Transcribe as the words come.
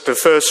The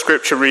first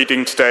scripture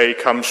reading today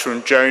comes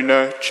from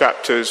Jonah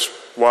chapters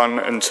 1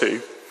 and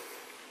 2.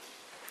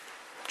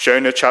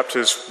 Jonah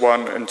chapters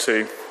 1 and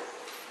 2.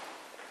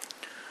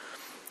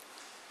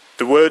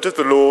 The word of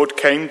the Lord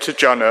came to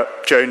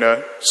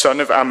Jonah, son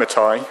of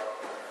Amittai.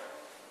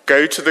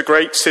 Go to the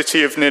great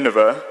city of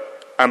Nineveh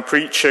and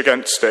preach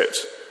against it,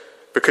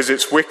 because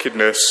its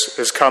wickedness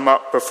has come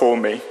up before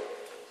me.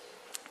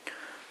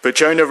 But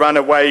Jonah ran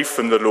away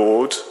from the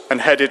Lord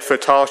and headed for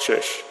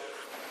Tarshish.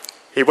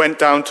 He went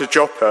down to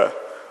Joppa,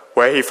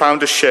 where he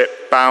found a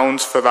ship bound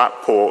for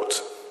that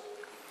port.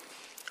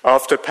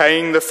 After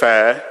paying the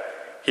fare,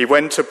 he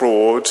went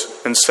abroad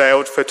and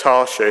sailed for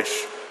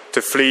Tarshish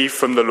to flee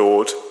from the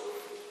Lord.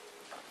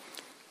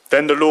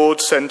 Then the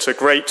Lord sent a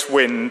great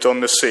wind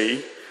on the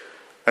sea,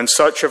 and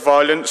such a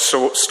violent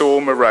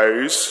storm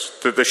arose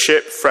that the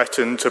ship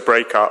threatened to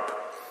break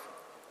up.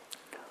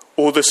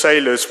 All the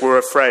sailors were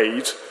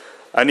afraid,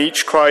 and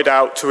each cried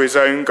out to his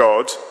own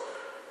God,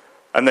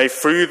 and they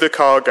threw the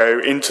cargo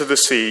into the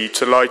sea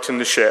to lighten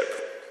the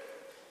ship.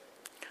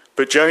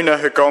 But Jonah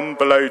had gone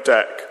below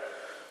deck,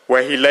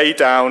 where he lay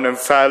down and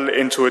fell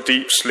into a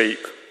deep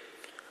sleep.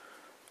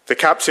 The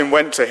captain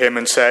went to him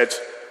and said,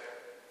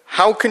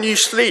 "How can you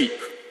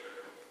sleep?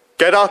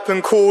 Get up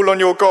and call on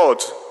your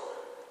God.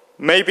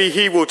 Maybe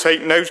he will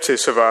take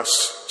notice of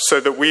us, so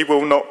that we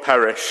will not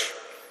perish."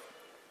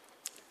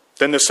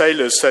 Then the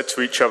sailors said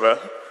to each other,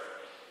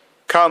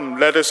 "Come,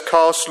 let us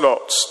cast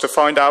lots to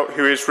find out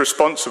who is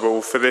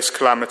responsible for this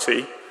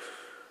calamity."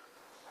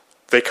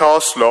 They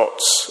cast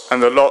lots,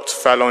 and the lot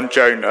fell on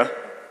Jonah.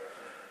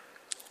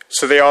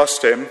 So they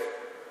asked him,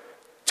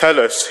 "Tell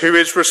us, who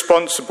is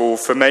responsible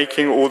for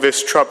making all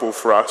this trouble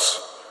for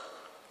us?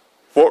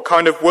 What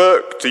kind of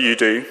work do you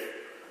do?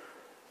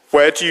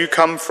 Where do you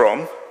come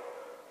from?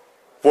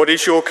 What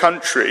is your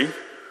country?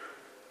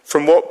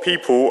 From what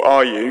people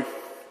are you?"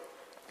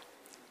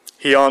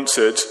 He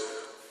answered,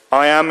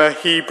 "I am a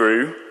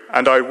Hebrew,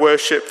 and I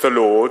worship the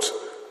Lord,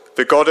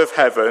 the God of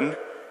heaven,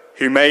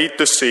 who made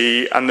the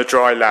sea and the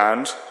dry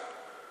land."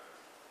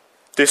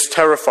 This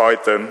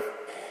terrified them,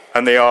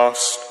 and they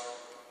asked,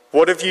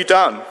 "What have you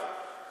done?"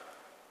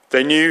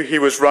 They knew he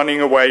was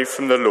running away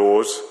from the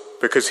Lord,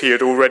 because he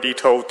had already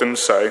told them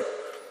so.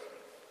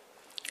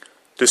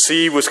 The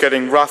sea was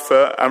getting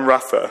rougher and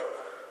rougher,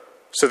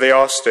 so they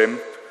asked him,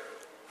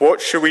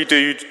 "What shall we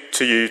do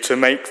to you to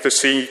make the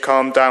sea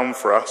calm down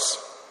for us?"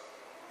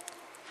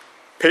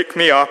 "Pick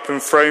me up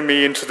and throw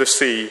me into the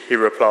sea," he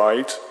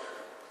replied,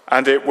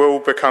 "and it will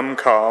become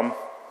calm.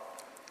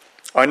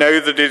 I know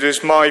that it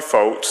is my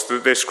fault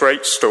that this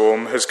great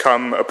storm has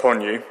come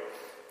upon you."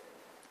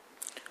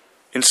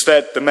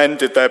 Instead, the men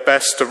did their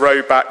best to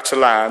row back to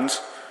land,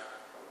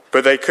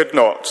 but they could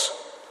not,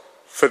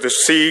 for the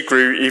sea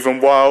grew even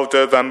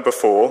wilder than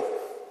before.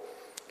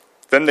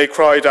 Then they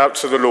cried out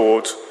to the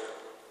Lord,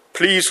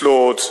 "Please,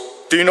 Lord,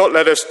 do not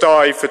let us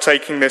die for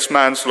taking this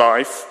man's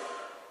life.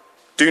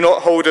 Do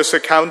not hold us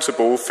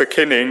accountable for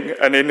killing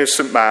an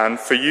innocent man,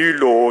 for you,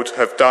 Lord,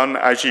 have done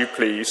as you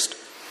pleased."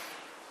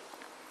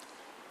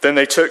 Then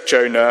they took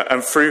Jonah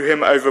and threw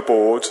him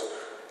overboard,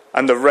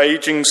 and the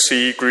raging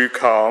sea grew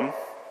calm.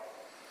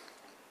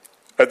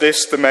 At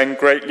this the men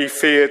greatly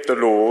feared the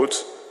Lord,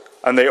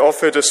 and they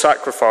offered a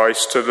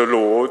sacrifice to the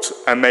Lord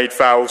and made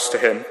vows to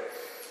him.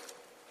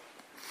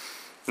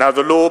 Now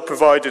the Lord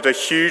provided a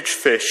huge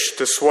fish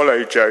to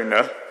swallow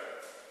Jonah,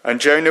 and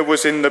Jonah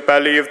was in the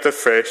belly of the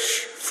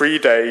fish 3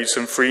 days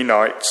and 3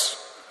 nights.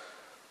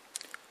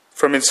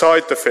 From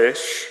inside the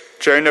fish,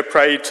 Jonah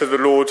prayed to the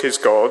Lord his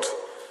God.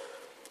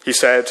 He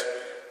said,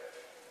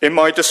 "In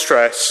my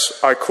distress,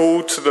 I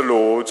called to the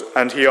Lord,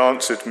 and he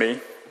answered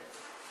me.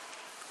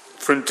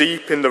 From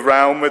deep in the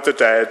realm of the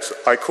dead,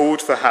 I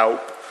called for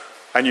help,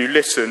 and you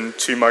listened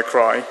to my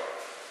cry.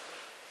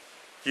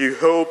 You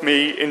hurled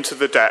me into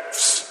the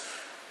depths,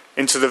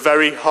 into the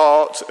very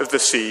heart of the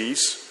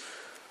seas,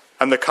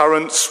 and the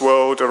currents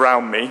swirled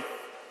around me.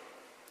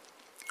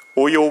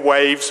 All your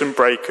waves and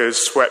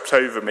breakers swept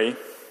over me.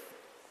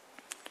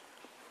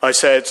 I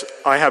said,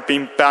 I have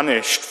been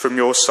banished from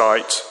your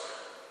sight,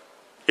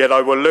 yet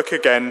I will look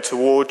again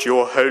toward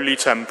your holy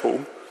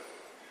temple.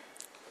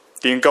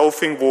 The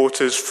engulfing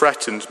waters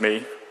threatened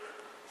me.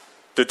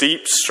 The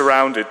deeps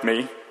surrounded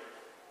me.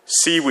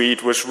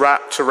 Seaweed was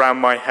wrapped around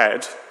my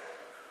head.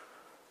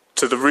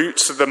 To the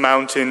roots of the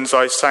mountains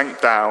I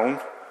sank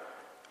down.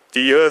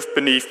 The earth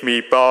beneath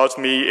me barred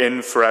me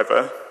in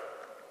forever.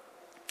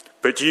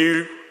 But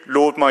you,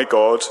 Lord my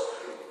God,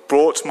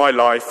 brought my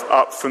life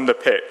up from the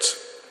pit.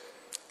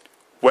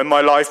 When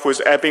my life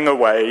was ebbing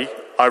away,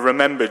 I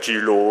remembered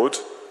you, Lord,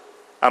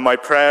 and my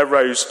prayer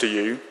rose to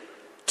you,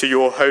 to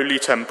your holy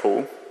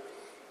temple.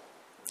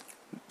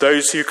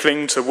 Those who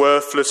cling to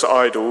worthless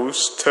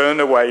idols turn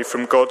away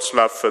from God's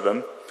love for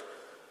them.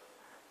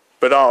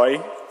 But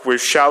I,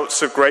 with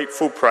shouts of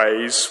grateful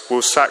praise,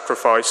 will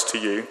sacrifice to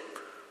you.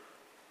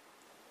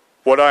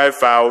 What I have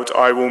vowed,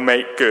 I will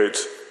make good.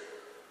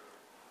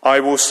 I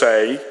will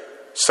say,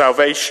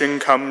 salvation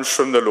comes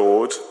from the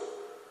Lord.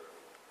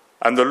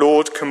 And the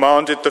Lord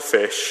commanded the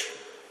fish,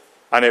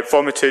 and it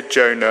vomited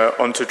Jonah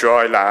onto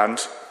dry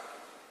land.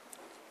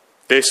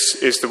 This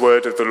is the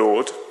word of the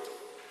Lord.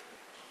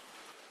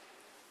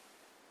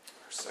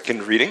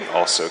 Second reading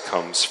also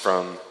comes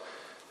from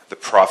the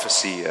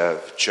prophecy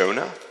of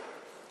Jonah.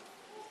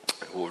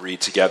 We'll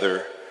read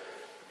together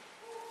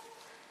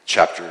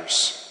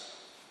chapters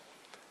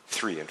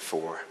 3 and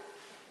 4.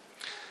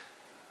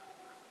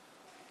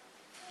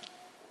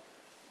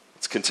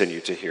 Let's continue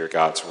to hear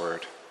God's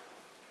word.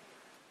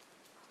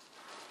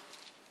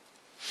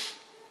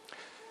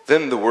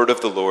 Then the word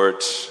of the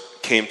Lord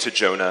came to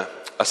Jonah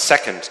a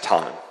second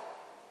time.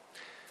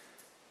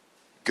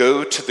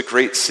 Go to the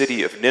great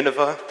city of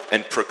Nineveh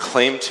and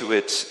proclaim to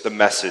it the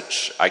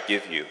message I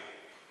give you.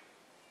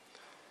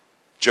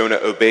 Jonah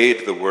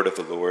obeyed the word of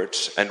the Lord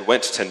and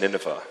went to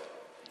Nineveh.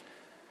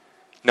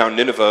 Now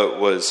Nineveh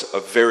was a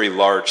very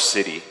large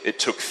city. It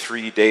took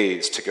 3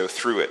 days to go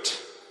through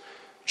it.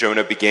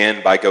 Jonah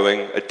began by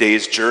going a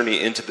day's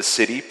journey into the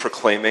city,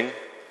 proclaiming,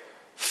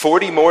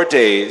 40 more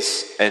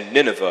days and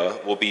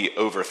Nineveh will be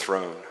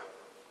overthrown.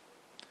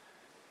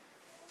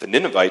 The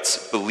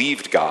Ninevites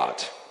believed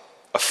God.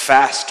 A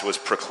fast was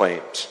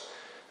proclaimed,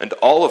 and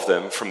all of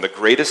them, from the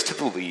greatest to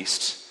the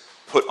least,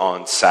 put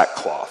on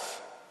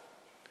sackcloth.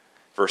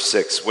 Verse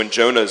 6, when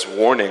Jonah's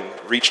warning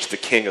reached the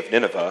king of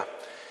Nineveh,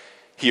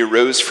 he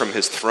arose from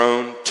his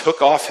throne,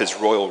 took off his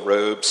royal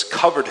robes,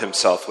 covered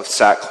himself with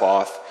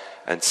sackcloth,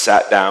 and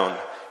sat down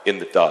in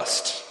the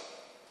dust.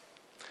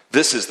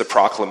 This is the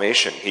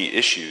proclamation he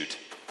issued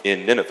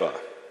in Nineveh.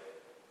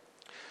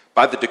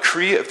 By the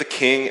decree of the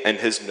king and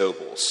his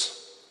nobles,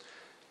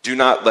 do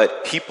not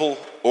let people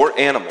or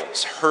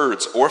animals,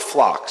 herds or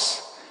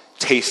flocks,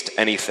 taste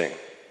anything.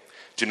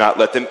 Do not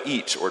let them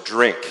eat or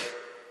drink,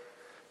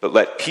 but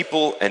let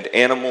people and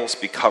animals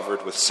be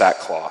covered with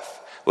sackcloth.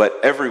 Let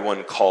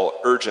everyone call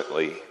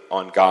urgently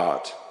on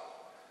God.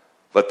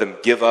 Let them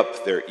give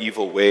up their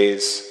evil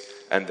ways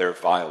and their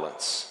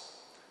violence.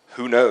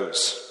 Who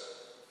knows?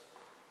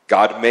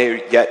 God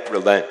may yet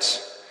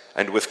relent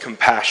and with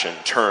compassion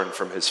turn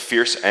from his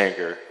fierce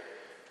anger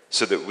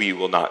so that we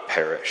will not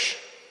perish.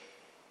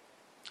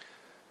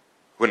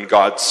 When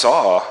God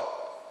saw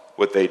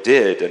what they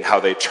did and how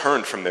they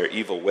turned from their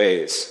evil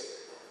ways,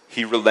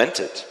 he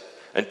relented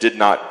and did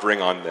not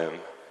bring on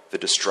them the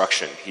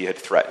destruction he had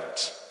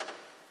threatened.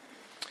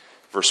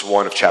 Verse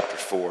 1 of chapter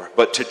 4.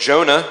 But to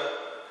Jonah,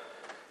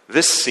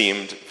 this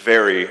seemed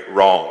very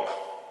wrong,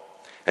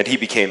 and he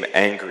became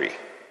angry.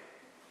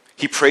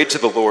 He prayed to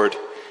the Lord,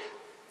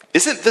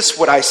 "Isn't this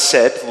what I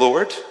said,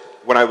 Lord,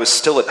 when I was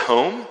still at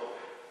home?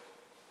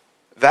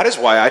 That is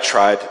why I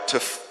tried to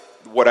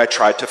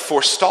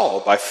forestall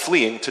by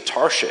fleeing to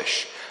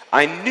Tarshish.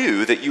 I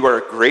knew that you are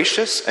a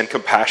gracious and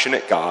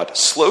compassionate God,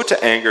 slow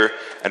to anger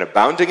and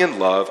abounding in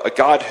love, a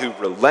God who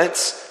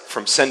relents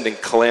from sending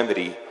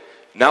calamity.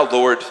 Now,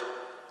 Lord,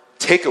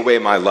 take away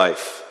my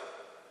life,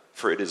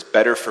 for it is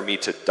better for me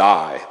to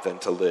die than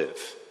to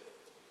live."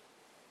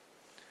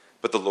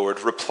 But the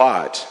Lord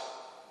replied,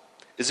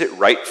 "Is it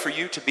right for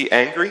you to be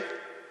angry?"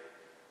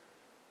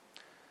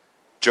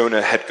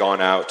 Jonah had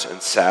gone out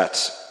and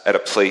sat at a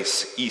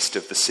place east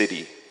of the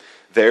city.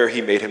 There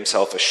he made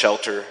himself a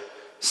shelter,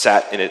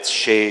 sat in its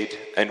shade,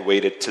 and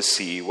waited to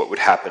see what would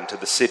happen to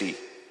the city.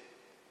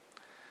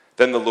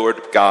 Then the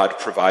Lord God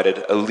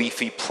provided a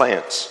leafy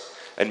plant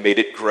and made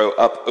it grow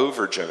up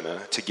over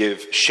Jonah to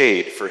give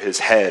shade for his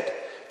head,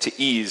 to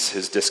ease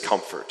his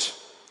discomfort.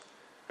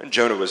 And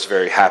Jonah was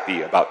very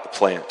happy about the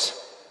plant.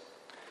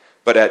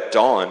 But at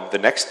dawn the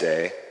next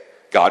day,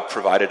 God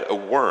provided a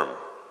worm,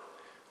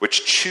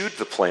 which chewed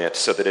the plant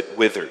so that it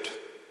withered.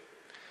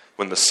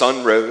 When the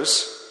sun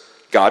rose,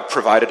 God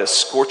provided a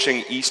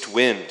scorching east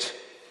wind,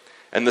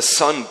 and the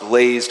sun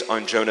blazed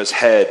on Jonah's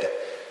head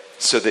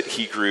so that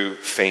he grew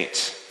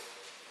faint.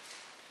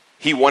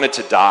 He wanted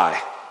to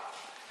die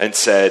and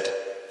said,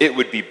 "It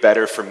would be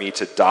better for me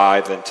to die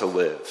than to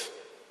live."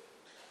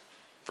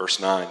 Verse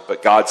 9,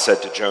 but God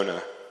said to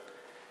Jonah,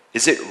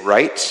 "Is it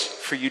right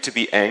for you to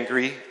be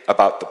angry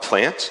about the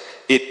plant?"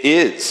 "It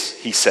is,"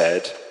 he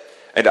said,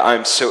 "and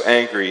I'm so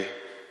angry,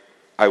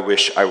 I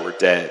wish I were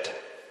dead."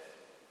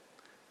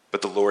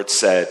 But the Lord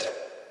said,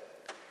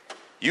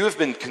 "You have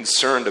been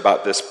concerned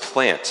about this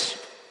plant,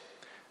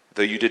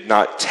 though you did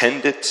not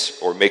tend it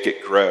or make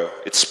it grow.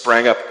 It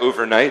sprang up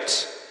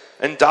overnight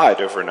and died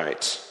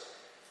overnight.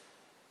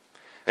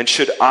 And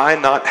should I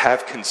not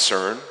have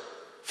concern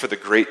for the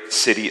great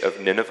city of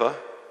Nineveh,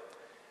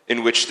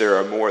 in which there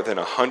are more than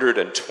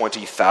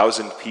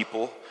 120,000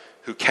 people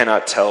who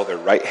cannot tell their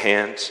right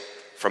hand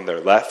from their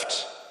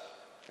left,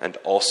 and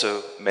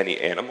also many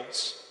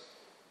animals?"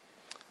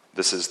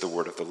 This is the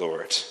word of the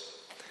Lord.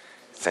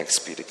 Thanks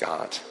be to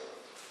God.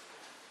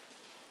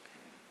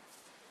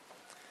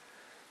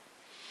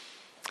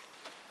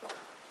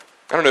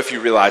 I don't know if you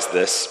realize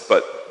this,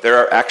 but there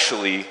are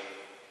actually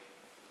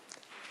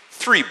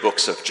 3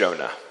 books of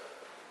Jonah,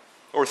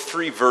 or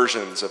 3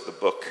 versions of the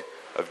book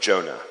of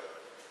Jonah.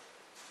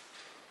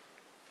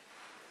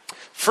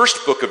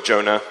 First book of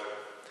Jonah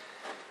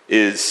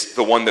is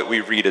the one that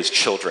we read as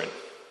children,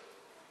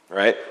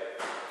 right?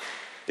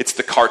 It's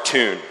the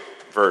cartoon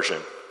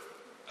version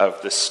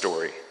of this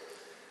story.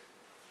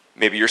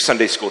 Maybe your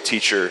Sunday school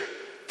teacher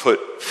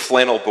put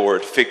flannel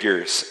board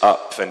figures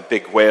up and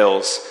big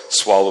whales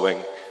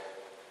swallowing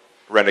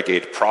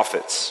renegade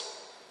prophets.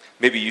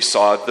 Maybe you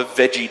saw the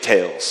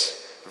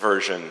VeggieTales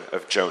version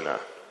of Jonah.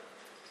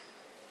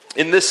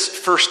 In this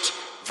first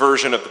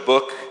version of the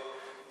book,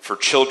 for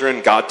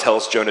children, God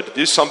tells Jonah to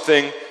do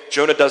something.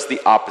 Jonah does the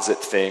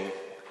opposite thing.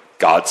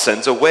 God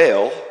sends a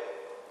whale.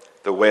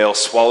 The whale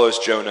swallows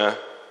Jonah.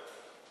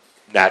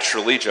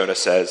 Naturally, Jonah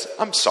says,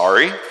 "I'm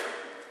sorry."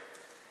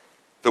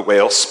 The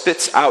whale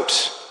spits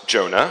out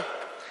Jonah,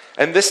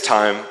 and this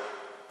time,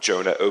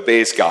 Jonah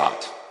obeys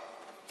God.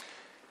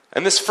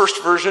 And this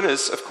first version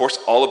is, of course,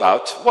 all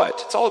about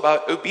what? It's all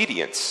about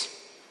obedience.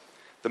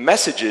 The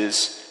message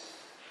is,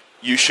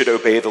 you should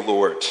obey the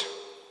Lord.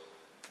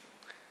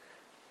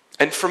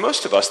 And for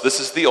most of us, this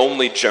is the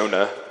only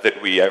Jonah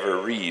that we ever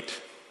read.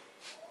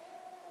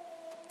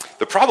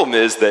 The problem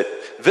is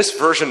that this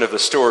version of the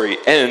story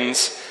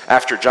ends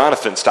after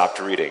Jonathan stopped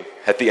reading,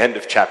 at the end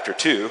of chapter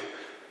 2,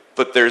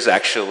 but there's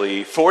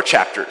actually 4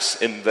 chapters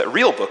in the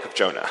real book of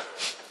Jonah.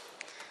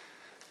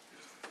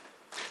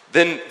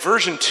 Then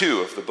version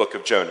 2 of the book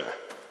of Jonah.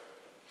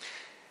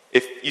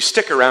 If you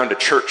stick around a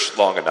church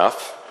long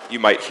enough, you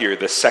might hear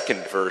the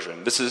second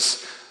version. This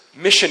is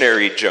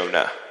missionary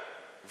Jonah,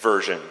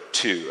 version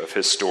 2 of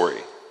his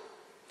story.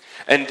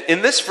 And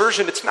in this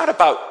version, it's not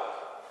about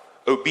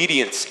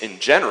obedience in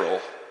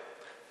general,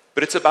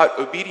 but it's about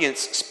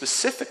obedience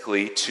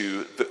specifically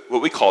to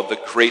what we call the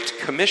Great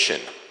Commission,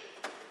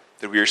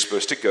 that we are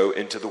supposed to go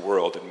into the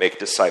world and make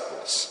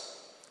disciples.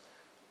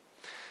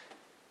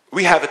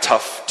 We have a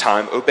tough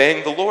time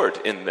obeying the Lord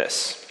in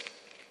this.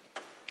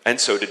 And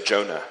so did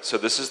Jonah. So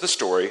this is the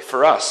story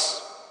for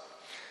us.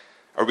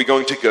 Are we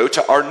going to go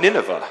to our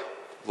Nineveh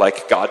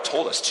like God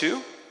told us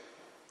to,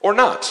 or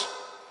not?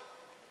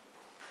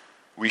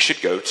 We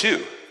should go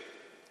too.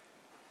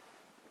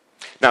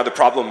 Now, the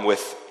problem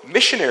with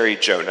missionary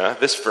Jonah,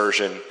 this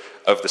version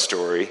of the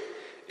story,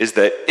 is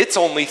that it's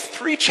only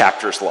 3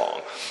 chapters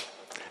long,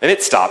 and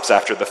it stops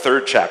after the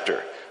 3rd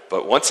chapter.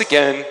 But once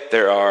again,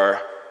 there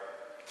are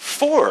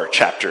 4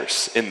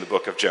 chapters in the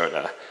book of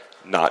Jonah,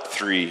 not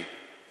 3.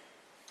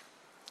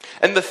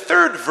 And the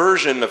 3rd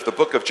version of the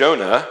book of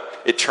Jonah,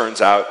 it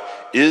turns out,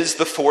 is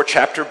the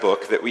 4-chapter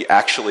book that we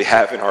actually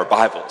have in our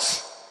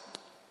Bibles.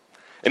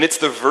 And it's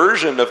the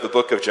version of the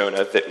book of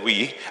Jonah that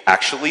we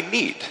actually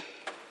need.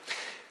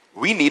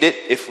 We need it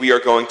if we are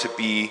going to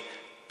be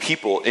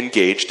people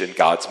engaged in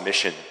God's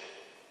mission.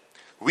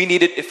 We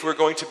need it if we're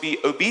going to be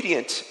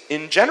obedient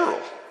in general.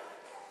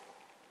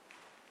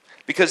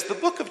 Because the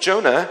book of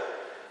Jonah,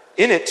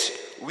 in it,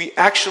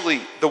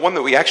 the one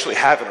that we actually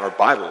have in our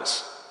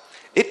Bibles,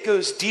 it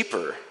goes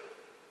deeper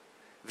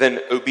than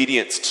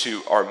obedience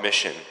to our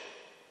mission.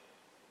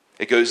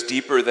 It goes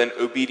deeper than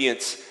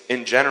obedience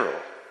in general.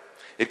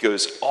 It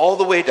goes all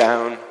the way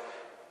down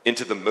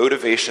into the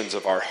motivations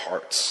of our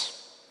hearts.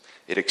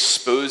 It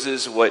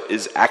exposes what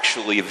is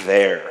actually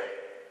there.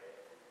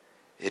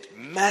 It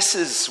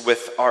messes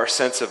with our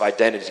sense of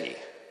identity.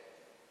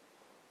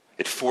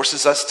 It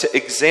forces us to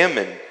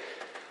examine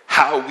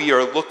how we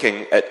are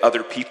looking at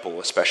other people,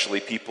 especially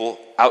people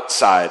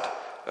outside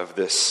of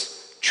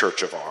this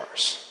church of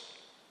ours.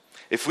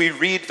 If we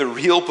read the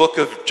real book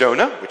of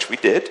Jonah, which we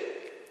did,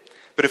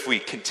 but if we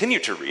continue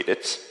to read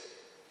it,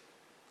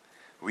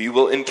 we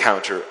will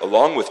encounter,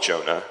 along with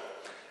Jonah,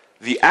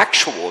 the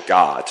actual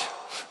God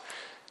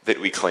that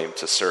we claim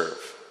to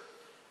serve.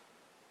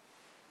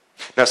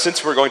 Now,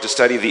 since we're going to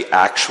study the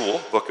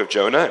actual book of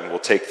Jonah, and we'll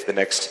take the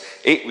next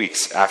 8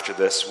 weeks after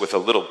this with a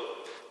little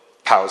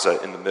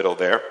pausa in the middle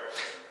there,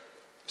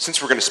 since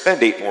we're going to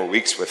spend 8 more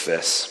weeks with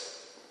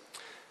this,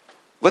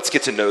 let's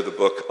get to know the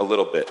book a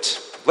little bit.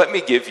 Let me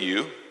give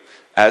you,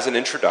 as an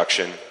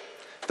introduction,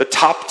 the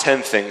top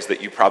 10 things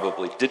that you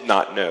probably did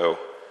not know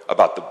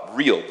about the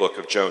real book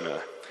of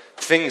Jonah.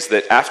 Things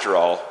that, after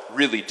all,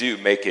 really do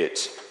make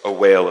it a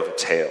whale of a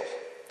tale.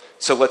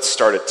 So let's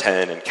start at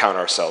 10 and count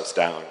ourselves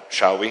down,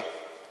 shall we?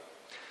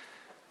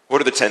 What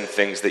are the 10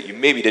 things that you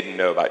maybe didn't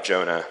know about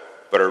Jonah,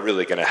 but are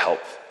really going to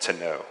help to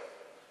know?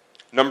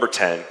 Number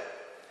 10,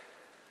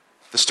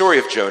 the story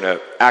of Jonah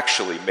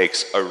actually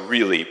makes a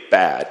really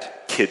bad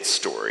kid's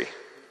story.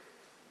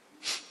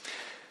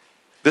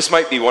 This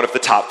might be one of the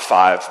top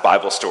 5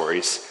 Bible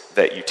stories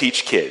that you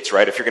teach kids,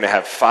 right? If you're going to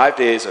have 5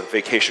 days of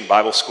vacation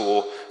Bible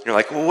school, you're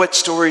like, well, what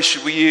story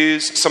should we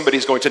use?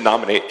 Somebody's going to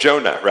nominate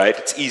Jonah, right?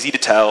 It's easy to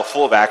tell,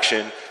 full of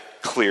action,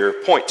 clear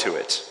point to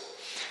it.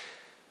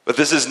 But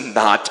this is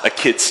not a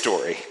kid's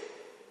story.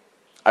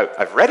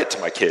 I've read it to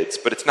my kids,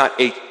 but it's not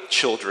a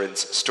children's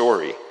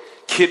story.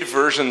 Kid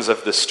versions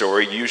of this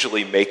story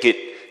usually make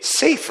it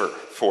safer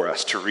for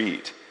us to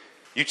read.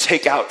 You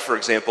take out, for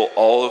example,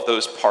 all of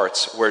those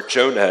parts where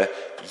Jonah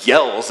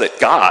yells at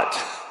God,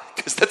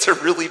 because that's a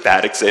really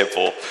bad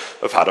example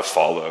of how to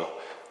follow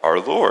our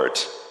Lord.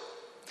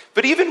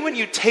 But even when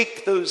you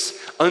take those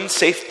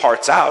unsafe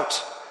parts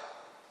out,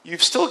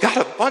 you've still got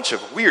a bunch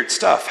of weird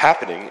stuff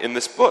happening in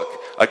this book.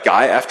 A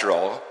guy, after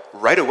all,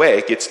 right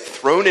away gets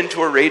thrown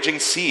into a raging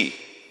sea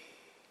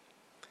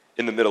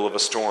in the middle of a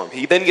storm.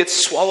 He then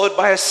gets swallowed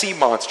by a sea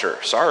monster.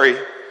 Sorry,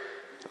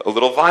 a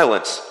little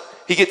violent.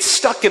 He gets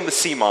stuck in the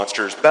sea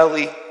monster's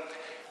belly.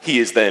 He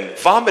is then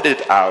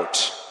vomited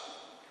out.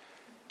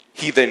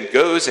 He then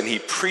goes and he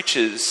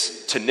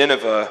preaches to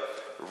Nineveh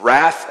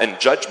wrath and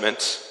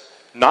judgment,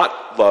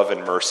 not love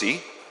and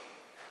mercy.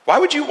 Why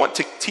would you want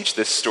to teach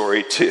this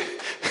story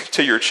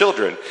to your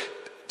children?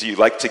 Do you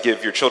like to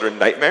give your children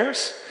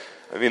nightmares?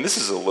 I mean, this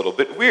is a little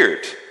bit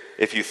weird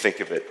if you think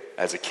of it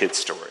as a kid's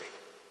story.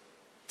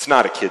 It's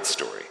not a kid's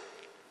story.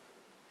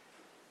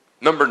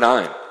 Number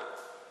 9,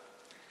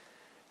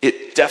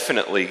 it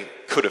definitely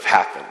could have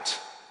happened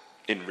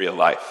in real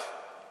life.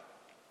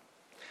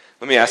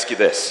 Let me ask you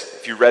this.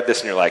 If you read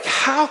this and you're like,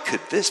 how could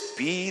this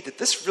be? Did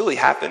this really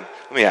happen?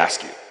 Let me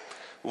ask you,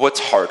 what's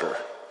harder?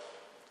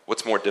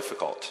 What's more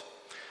difficult?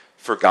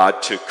 For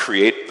God to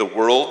create the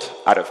world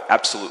out of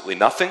absolutely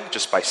nothing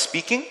just by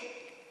speaking?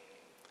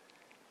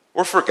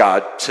 Or for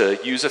God to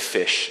use a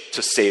fish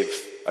to save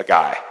a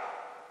guy?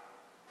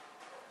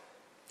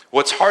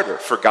 What's harder?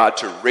 For God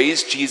to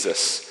raise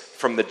Jesus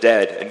from the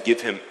dead and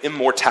give him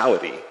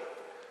immortality?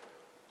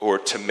 Or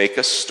to make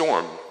a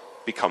storm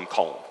become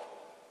calm?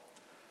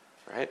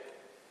 Right?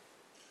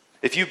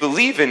 If you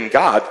believe in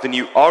God, then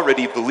you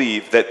already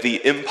believe that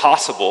the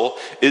impossible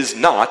is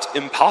not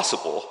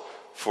impossible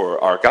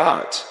for our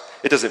God.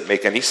 It doesn't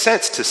make any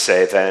sense to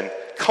say then,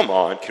 come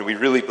on, can we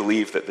really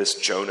believe that this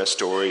Jonah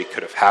story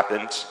could have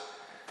happened?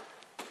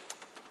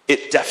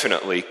 It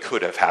definitely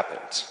could have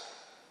happened.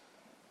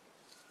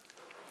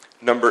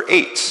 Number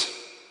 8,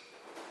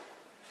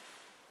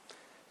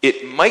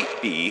 it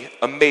might be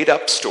a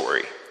made-up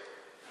story,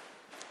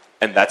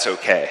 and that's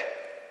okay.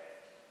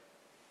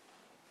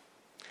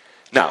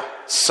 Now,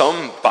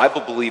 some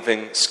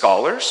Bible-believing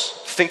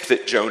scholars think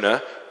that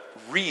Jonah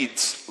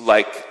reads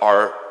like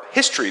our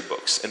history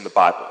books in the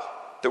Bible,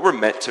 that we're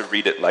meant to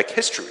read it like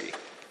history.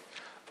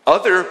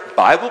 Other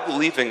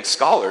Bible-believing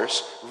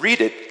scholars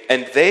read it,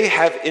 and they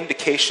have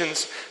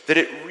indications that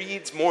it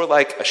reads more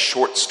like a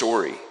short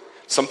story,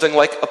 something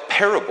like a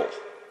parable,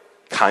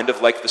 kind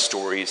of like the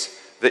stories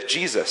that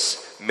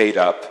Jesus made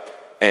up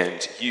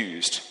and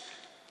used,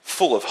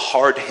 full of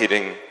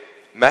hard-hitting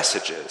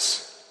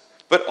messages,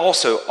 but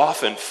also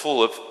often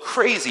full of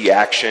crazy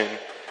action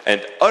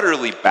and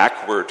utterly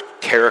backward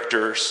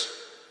characters.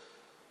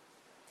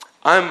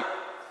 I'm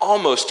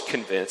almost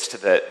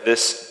convinced that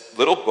this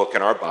little book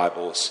in our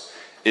Bibles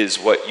is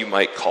what you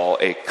might call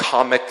a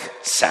comic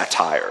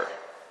satire,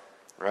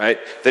 right?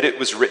 That it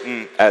was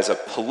written as a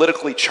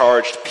politically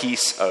charged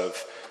piece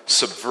of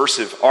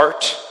subversive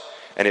art,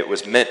 and it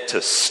was meant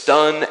to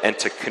stun and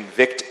to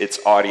convict its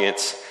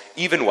audience,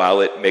 even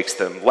while it makes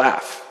them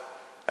laugh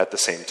at the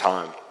same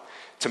time.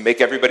 To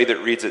make everybody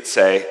that reads it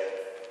say,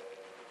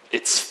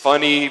 it's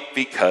funny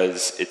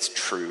because it's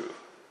true,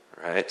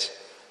 right?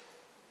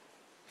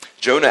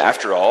 Jonah,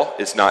 after all,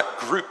 is not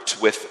grouped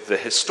with the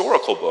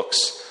historical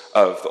books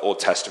of the Old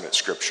Testament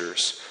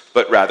scriptures,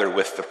 but rather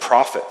with the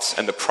prophets.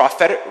 And the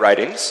prophetic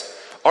writings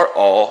are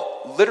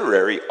all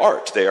literary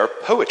art. They are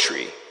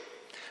poetry.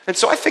 And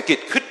so I think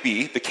it could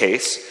be the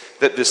case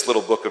that this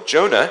little book of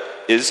Jonah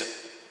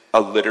is a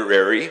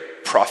literary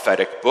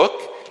prophetic book.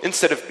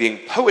 Instead of being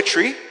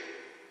poetry,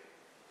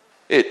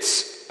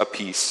 it's a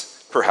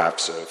piece,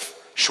 perhaps, of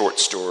short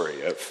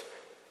story, of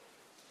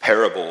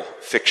parable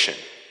fiction.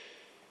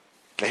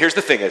 Now, here's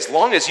the thing. As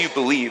long as you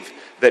believe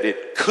that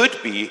it could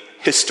be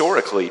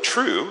historically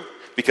true,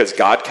 because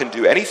God can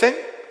do anything,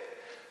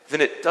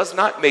 then it does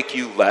not make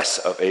you less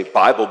of a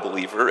Bible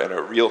believer and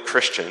a real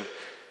Christian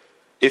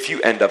if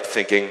you end up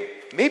thinking,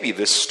 maybe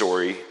this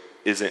story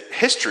isn't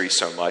history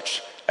so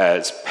much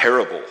as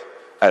parable,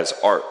 as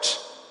art.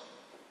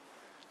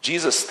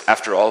 Jesus,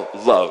 after all,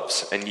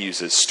 loves and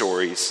uses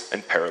stories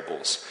and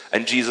parables.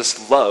 And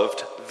Jesus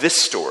loved this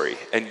story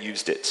and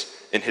used it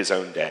in his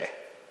own day.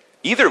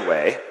 Either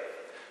way,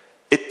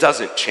 it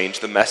doesn't change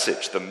the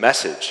message. The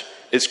message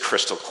is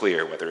crystal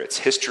clear, whether it's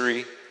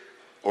history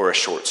or a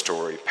short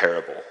story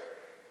parable.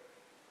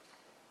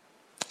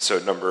 So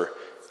number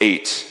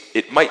 8,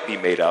 it might be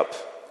made up,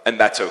 and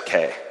that's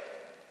okay.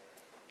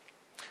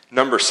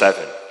 Number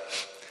 7,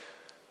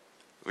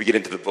 we get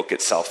into the book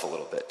itself a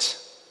little bit.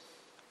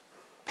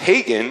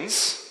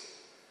 Pagans,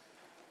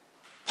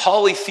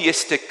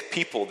 polytheistic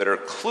people that are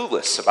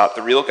clueless about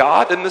the real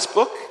God in this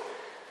book,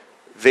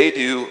 they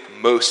do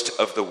most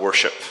of the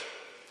worship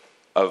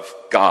of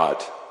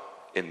God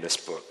in this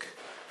book.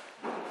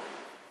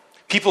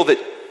 People that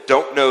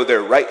don't know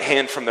their right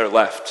hand from their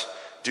left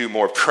do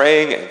more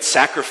praying and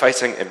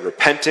sacrificing and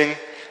repenting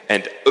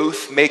and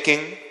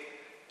oath-making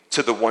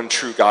to the one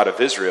true God of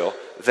Israel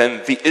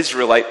than the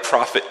Israelite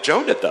prophet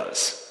Jonah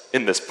does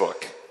in this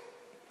book.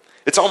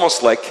 It's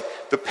almost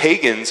like the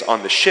pagans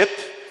on the ship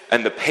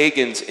and the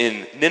pagans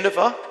in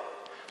Nineveh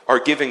are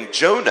giving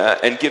Jonah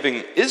and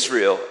giving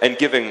Israel and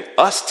giving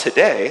us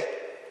today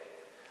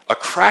a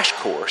crash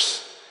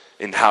course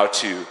in how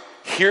to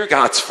hear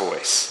God's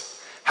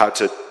voice, how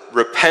to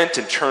repent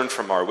and turn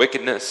from our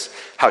wickedness,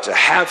 how to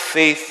have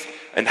faith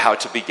and how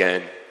to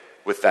begin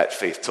with that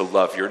faith to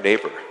love your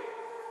neighbor.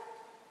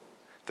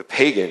 The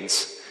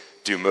pagans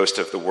do most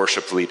of the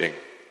worship leading.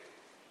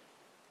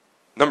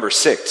 Number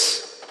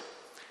 6,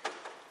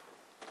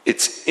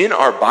 it's in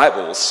our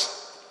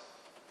Bibles,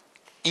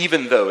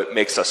 even though it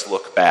makes us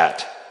look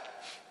bad.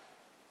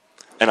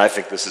 And I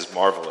think this is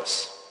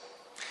marvelous.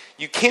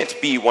 You can't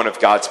be one of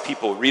God's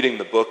people reading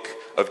the book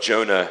of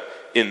Jonah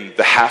in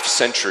the half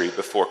century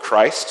before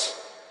Christ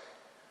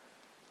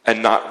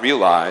and not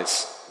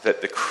realize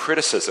that the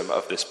criticism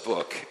of this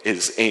book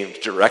is aimed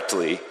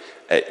directly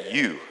at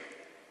you.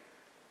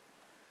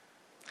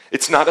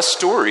 It's not a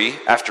story,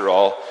 after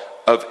all,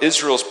 of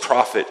Israel's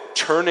prophet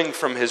turning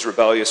from his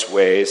rebellious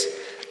ways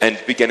and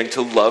beginning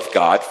to love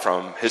God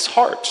from his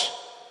heart.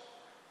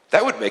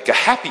 That would make a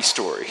happy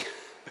story,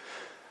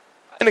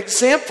 an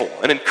example,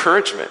 an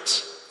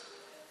encouragement.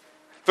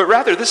 But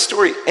rather, this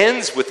story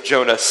ends with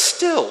Jonah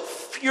still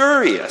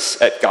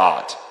furious at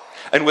God,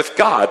 and with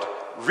God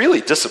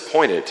really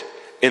disappointed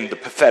in the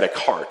pathetic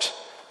heart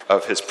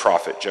of his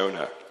prophet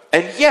Jonah.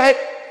 And yet,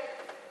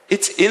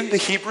 it's in the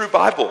Hebrew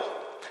Bible.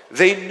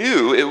 They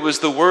knew it was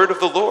the word of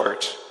the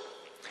Lord.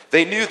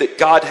 They knew that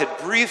God had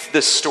breathed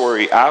this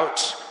story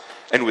out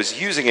and was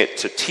using it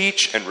to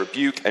teach and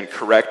rebuke and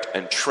correct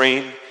and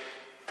train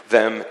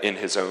them in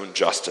his own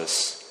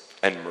justice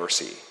and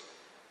mercy.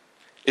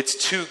 It's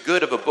too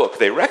good of a book,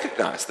 they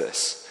recognize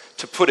this,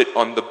 to put it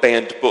on the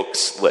banned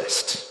books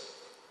list.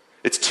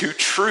 It's too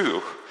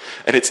true,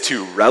 and it's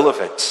too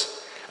relevant,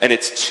 and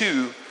it's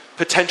too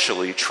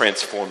potentially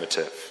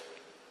transformative.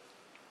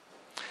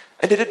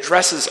 And it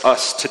addresses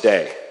us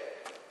today.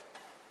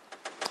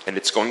 And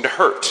it's going to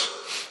hurt.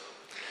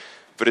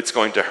 But it's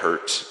going to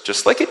hurt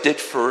just like it did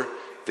for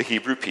the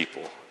Hebrew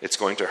people. It's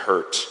going to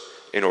hurt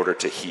in order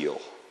to heal.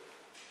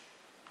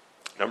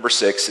 Number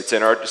 6, it's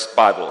in our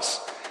Bibles,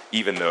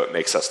 even though it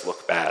makes us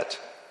look bad.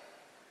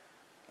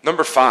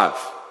 Number 5,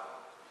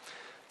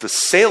 the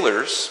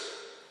sailors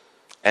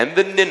and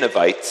the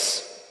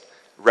Ninevites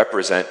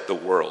represent the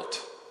world.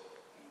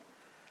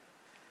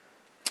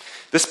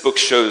 This book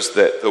shows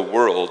that the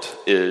world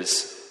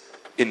is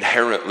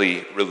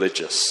inherently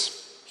religious.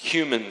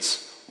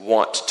 Humans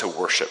want to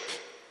worship.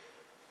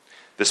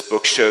 This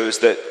book shows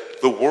that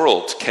the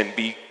world can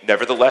be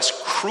nevertheless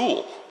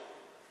cruel.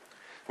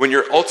 When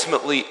you're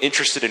ultimately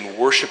interested in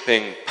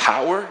worshiping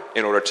power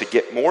in order to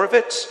get more of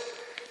it,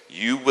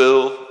 you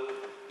will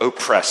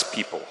oppress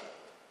people.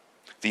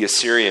 The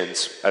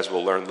Assyrians, as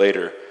we'll learn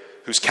later,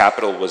 whose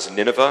capital was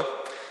Nineveh,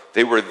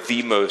 they were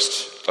the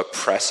most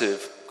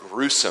oppressive,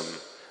 gruesome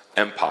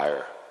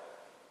empire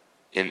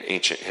in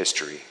ancient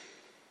history.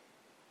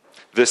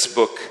 This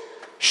book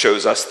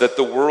shows us that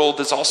the world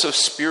is also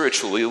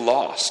spiritually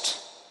lost.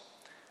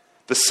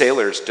 The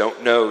sailors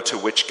don't know to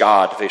which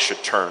god they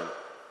should turn.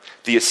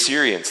 The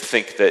Assyrians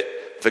think that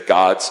the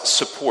gods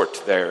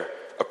support their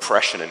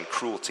oppression and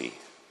cruelty.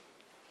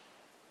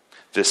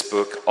 This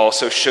book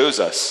also shows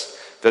us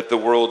that the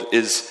world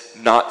is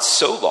not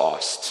so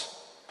lost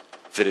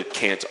that it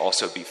can't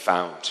also be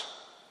found.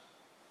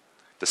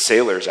 The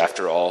sailors,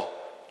 after all,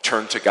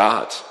 turn to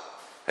God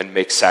and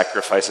make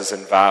sacrifices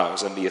and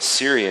vows, and the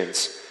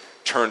Assyrians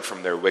turn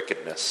from their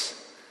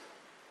wickedness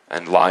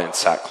and lie in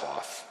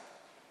sackcloth.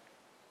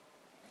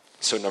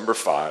 So number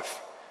 5,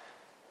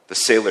 the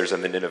sailors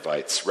and the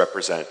Ninevites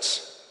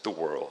represent the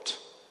world.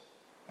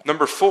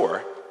 Number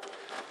 4,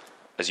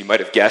 as you might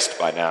have guessed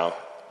by now,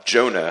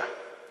 Jonah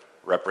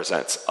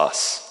represents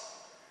us.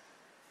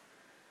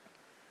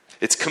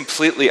 It's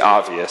completely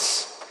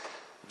obvious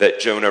that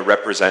Jonah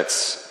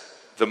represents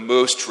the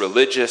most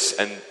religious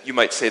and, you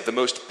might say, the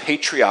most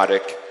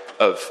patriotic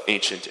of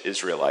ancient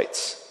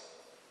Israelites.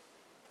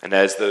 And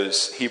as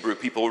those Hebrew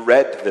people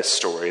read this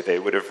story, they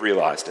would have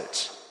realized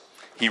it.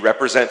 He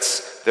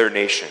represents their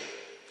nation.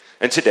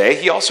 And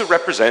today, he also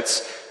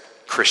represents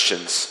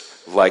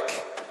Christians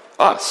like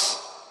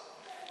us.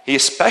 He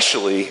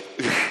especially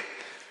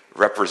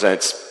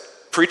represents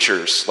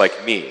preachers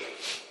like me.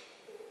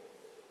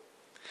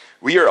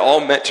 We are all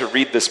meant to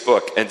read this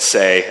book and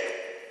say,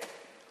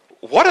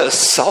 what a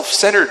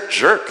self-centered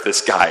jerk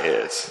this guy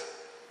is.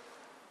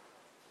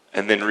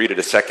 And then read it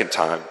a second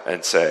time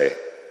and say,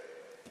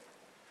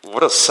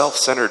 what a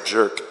self-centered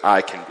jerk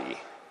I can be.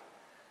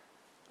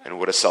 And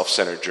what a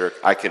self-centered jerk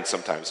I can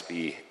sometimes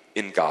be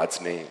in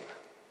God's name.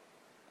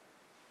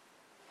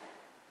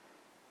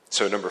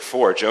 So number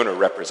 4, Jonah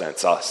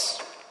represents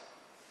us.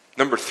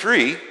 Number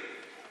 3,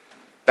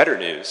 better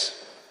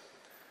news.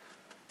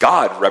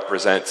 God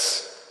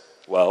represents,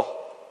 well,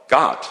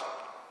 God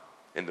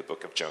in the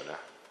book of Jonah.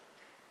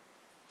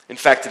 In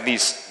fact, in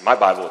my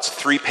Bible, it's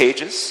 3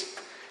 pages.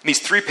 In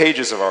these 3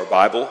 pages of our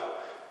Bible,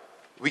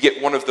 we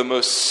get one of the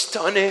most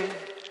stunning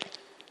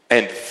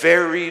and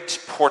varied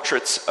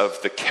portraits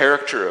of the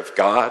character of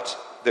God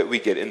that we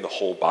get in the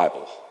whole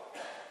Bible.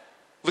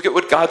 Look at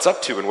what God's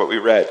up to in what we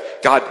read.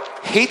 God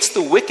hates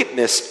the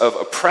wickedness of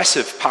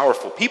oppressive,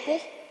 powerful people.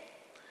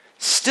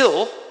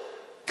 Still,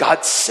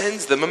 God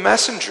sends them a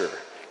messenger,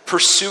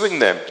 pursuing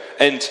them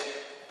and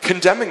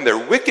condemning their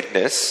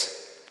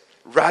wickedness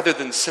rather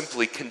than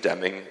simply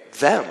condemning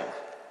them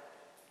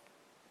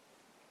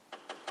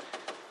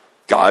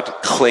God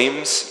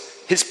claims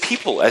his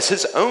people as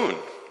his own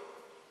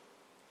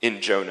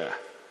in Jonah,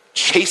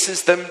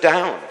 chases them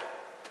down.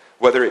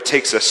 Whether it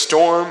takes a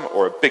storm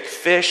or a big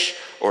fish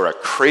or a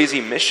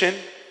crazy mission,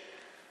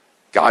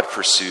 God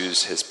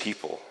pursues his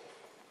people.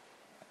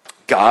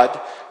 God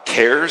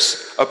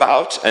cares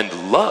about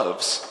and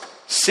loves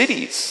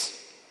cities,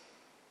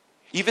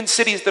 even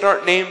cities that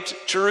aren't named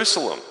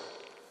Jerusalem.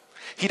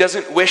 He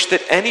doesn't wish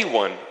that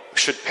anyone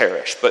should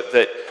perish, but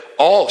that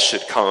all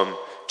should come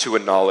to a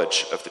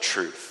knowledge of the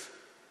truth.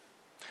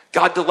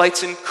 God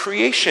delights in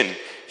creation.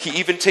 He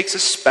even takes a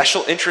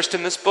special interest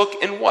in this book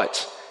in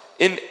what?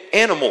 In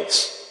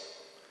animals.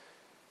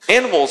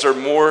 Animals are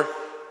more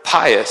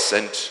pious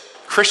and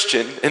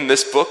Christian in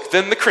this book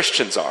than the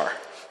Christians are.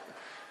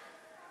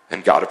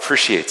 And God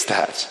appreciates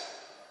that.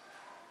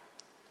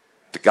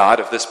 The God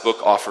of this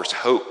book offers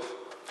hope.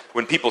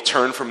 When people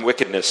turn from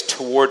wickedness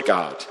toward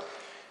God,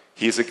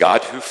 he is a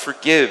God who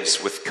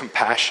forgives with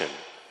compassion.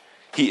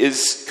 He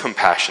is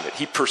compassionate.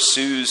 He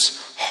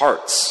pursues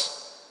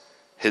hearts.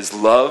 His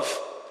love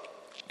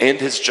and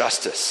his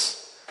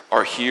justice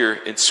are here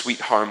in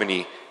sweet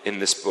harmony in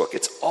this book.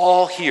 It's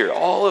all here.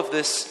 All of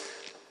this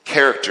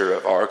character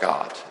of our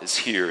God is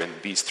here in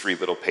these 3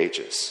 little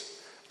pages,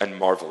 and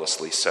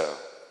marvelously so.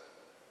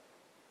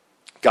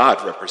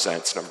 God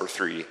represents, number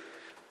 3,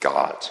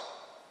 God.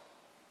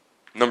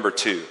 Number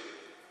 2,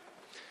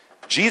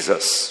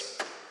 Jesus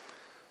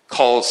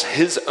calls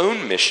his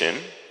own mission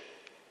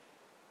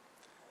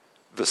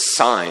the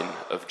sign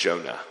of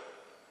Jonah.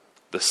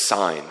 The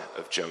sign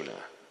of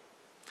Jonah.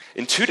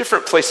 In 2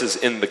 different places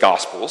in the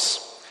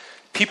Gospels,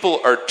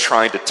 people are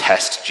trying to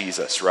test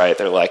Jesus, right?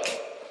 They're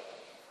like,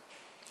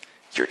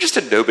 you're just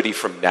a nobody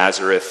from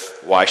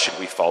Nazareth. Why should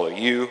we follow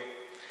you?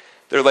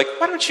 They're like,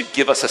 why don't you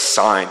give us a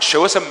sign?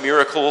 Show us a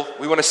miracle.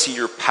 We want to see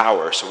your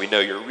power so we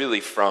know you're really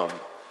from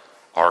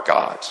our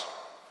God.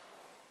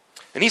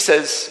 And he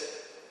says,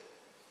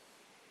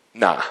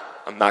 nah,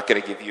 I'm not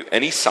going to give you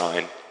any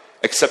sign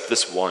except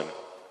this one.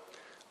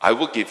 I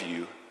will give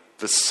you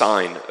the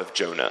sign of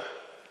Jonah,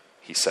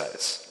 he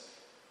says.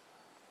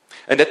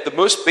 And at the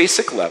most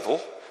basic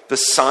level, the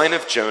sign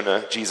of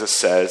Jonah, Jesus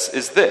says,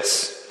 is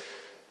this.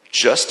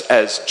 Just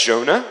as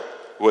Jonah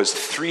was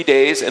 3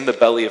 days in the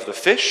belly of the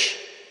fish,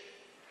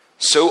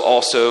 so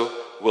also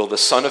will the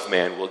Son of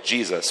Man, will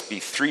Jesus,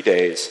 be 3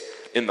 days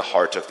in the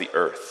heart of the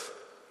earth.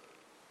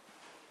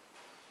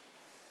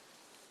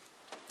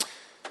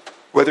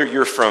 Whether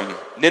you're from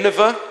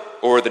Nineveh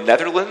or the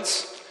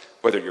Netherlands,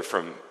 whether you're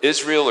from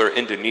Israel or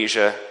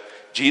Indonesia,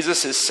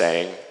 Jesus is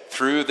saying,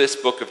 through this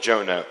book of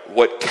Jonah,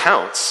 what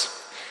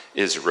counts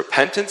is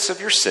repentance of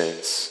your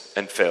sins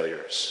and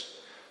failures.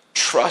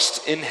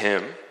 Trust in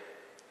him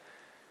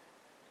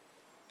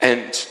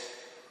and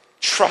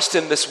trust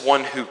in this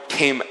one who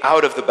came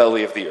out of the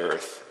belly of the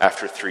earth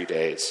after 3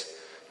 days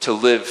to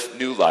live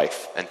new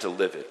life and to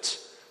live it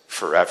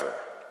forever.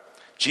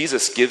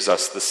 Jesus gives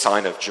us the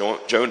sign of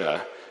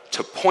Jonah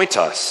to point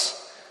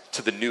us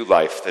to the new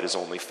life that is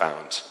only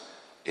found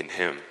in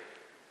him.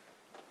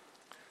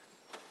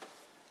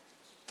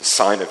 The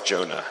sign of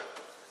Jonah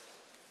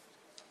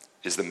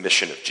is the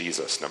mission of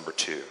Jesus, number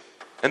 2.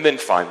 And then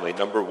finally,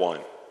 number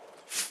one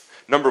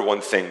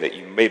thing that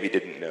you maybe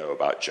didn't know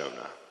about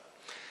Jonah.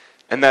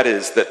 And that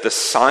is that the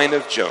sign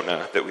of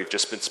Jonah that we've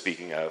just been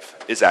speaking of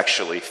is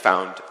actually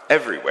found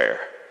everywhere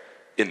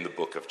in the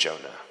book of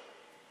Jonah.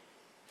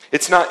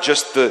 It's not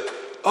just 3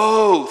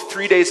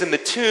 days in the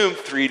tomb,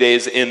 3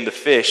 days in the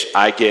fish,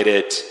 I get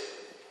it,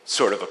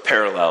 sort of a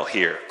parallel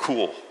here,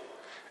 cool.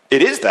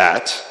 It is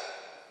that,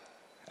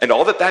 and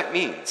all that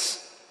means.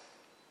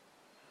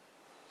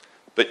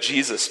 But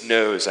Jesus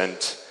knows and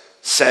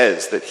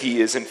says that he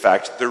is in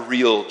fact the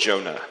real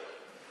Jonah,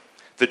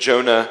 the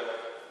Jonah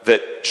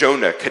that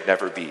Jonah could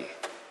never be.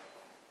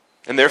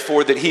 And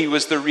therefore that he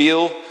was the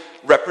real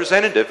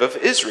representative of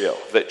Israel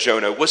that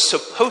Jonah was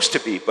supposed to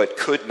be but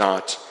could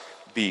not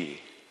be.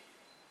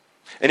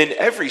 And in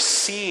every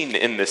scene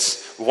in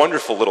this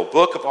wonderful little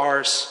book of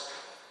ours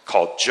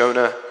called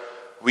Jonah,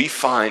 we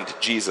find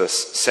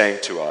Jesus saying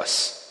to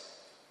us,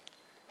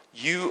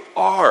 you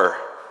are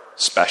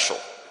special.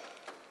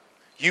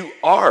 You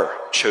are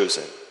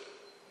chosen.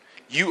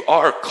 You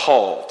are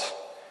called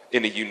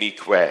in a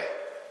unique way.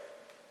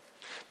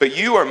 But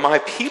you are my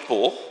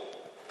people.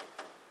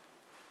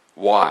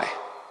 Why?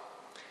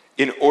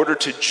 In order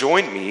to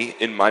join me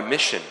in my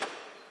mission,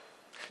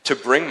 to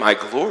bring my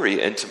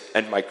glory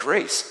and my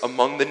grace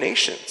among the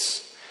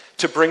nations,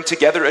 to bring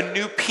together a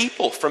new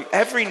people from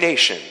every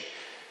nation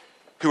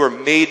who are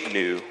made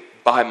new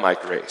by my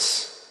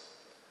grace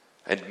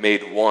and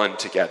made one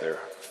together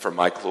for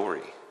my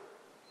glory.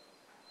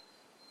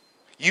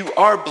 You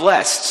are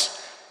blessed,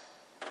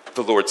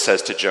 the Lord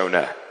says to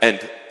Jonah, and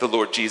the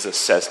Lord Jesus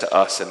says to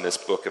us in this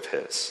book of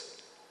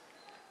his.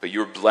 But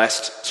you're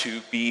blessed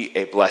to be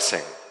a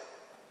blessing.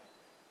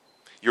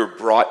 You're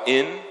brought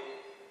in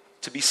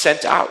to be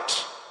sent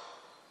out.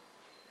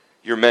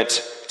 You're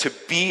meant to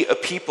be a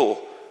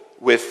people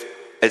with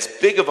as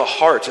big of a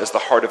heart as the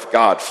heart of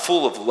God,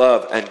 full of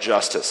love and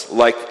justice,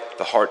 like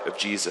the heart of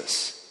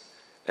Jesus.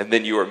 And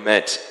then you are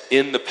meant,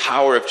 in the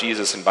power of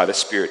Jesus and by the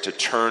Spirit, to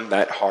turn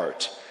that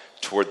heart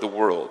toward the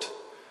world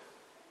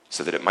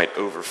so that it might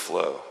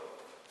overflow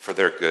for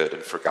their good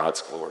and for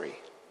God's glory.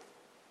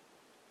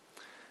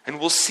 And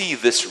we'll see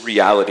this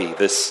reality,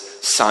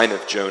 this sign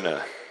of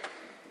Jonah,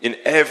 in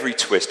every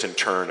twist and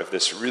turn of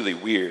this really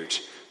weird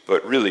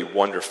but really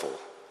wonderful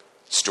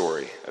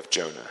story of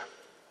Jonah.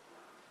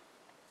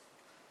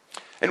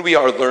 And we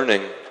are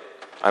learning,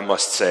 I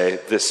must say,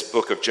 this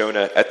book of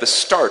Jonah at the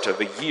start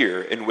of a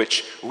year in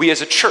which we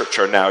as a church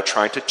are now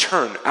trying to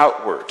turn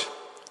outward,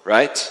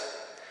 right?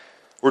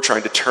 We're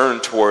trying to turn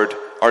toward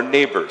our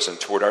neighbors and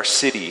toward our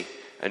city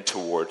and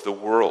toward the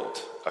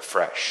world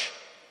afresh.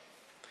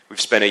 We've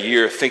spent a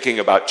year thinking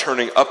about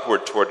turning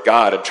upward toward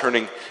God and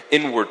turning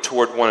inward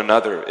toward one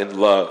another in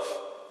love.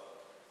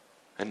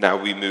 And now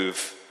we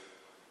move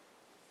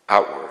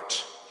outward.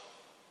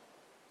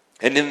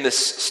 And in this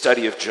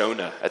study of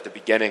Jonah, at the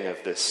beginning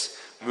of this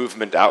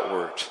movement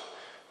outward,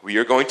 we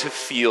are going to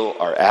feel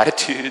our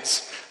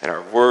attitudes and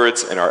our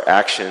words and our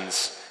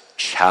actions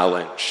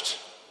challenged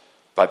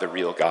by the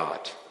real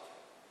God.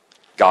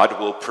 God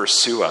will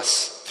pursue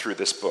us through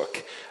this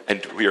book,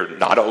 and we are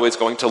not always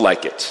going to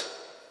like it.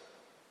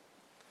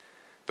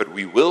 But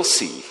we will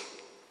see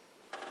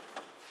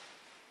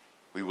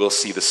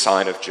the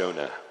sign of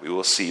Jonah. We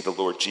will see the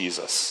Lord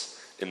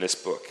Jesus in this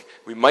book.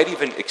 We might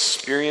even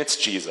experience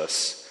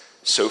Jesus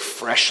so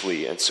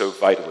freshly and so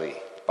vitally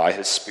by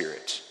his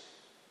Spirit.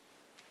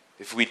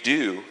 If we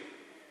do,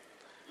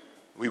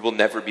 we will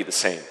never be the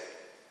same.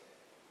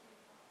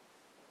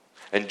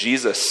 And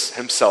Jesus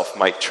himself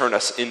might turn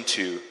us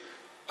into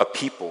a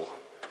people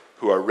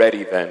who are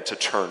ready then to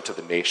turn to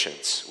the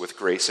nations with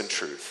grace and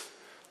truth,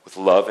 with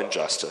love and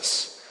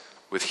justice,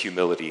 with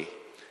humility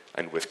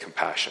and with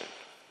compassion.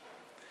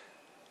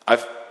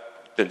 I've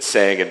been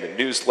saying in the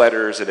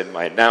newsletters and in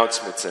my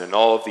announcements and in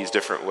all of these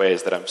different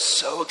ways that I'm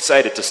so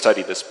excited to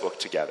study this book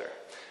together.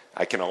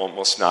 I can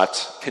almost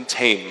not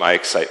contain my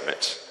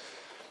excitement.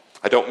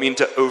 I don't mean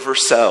to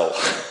oversell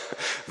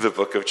the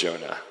book of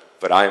Jonah,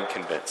 but I am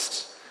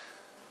convinced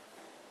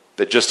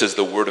that just as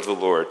the word of the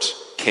Lord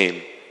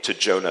came to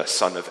Jonah,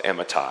 son of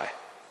Amittai,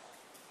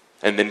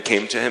 and then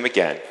came to him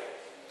again,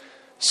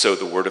 so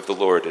the word of the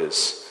Lord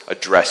is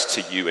addressed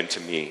to you and to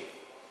me,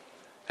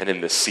 and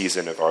in this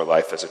season of our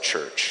life as a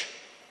church.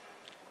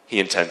 He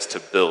intends to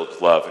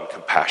build love and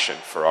compassion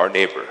for our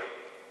neighbor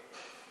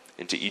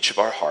into each of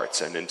our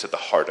hearts and into the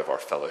heart of our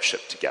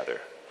fellowship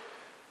together,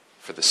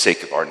 for the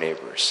sake of our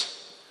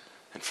neighbors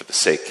and for the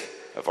sake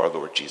of our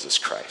Lord Jesus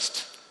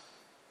Christ.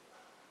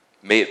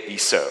 May it be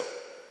so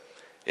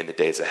in the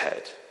days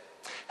ahead.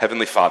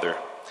 Heavenly Father,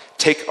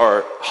 take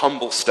our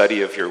humble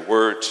study of your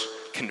word,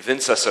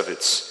 convince us of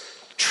its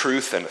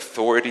truth and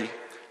authority,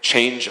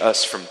 change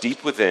us from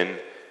deep within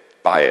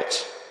by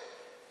it,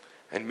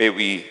 and may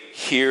we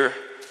hear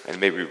and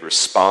may we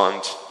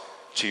respond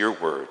to your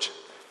word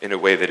in a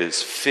way that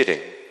is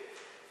fitting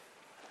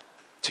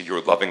to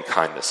your loving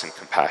kindness and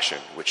compassion,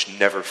 which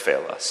never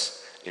fail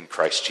us in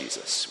Christ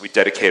Jesus. We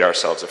dedicate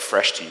ourselves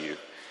afresh to you.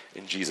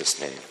 In Jesus'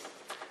 name,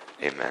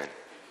 amen.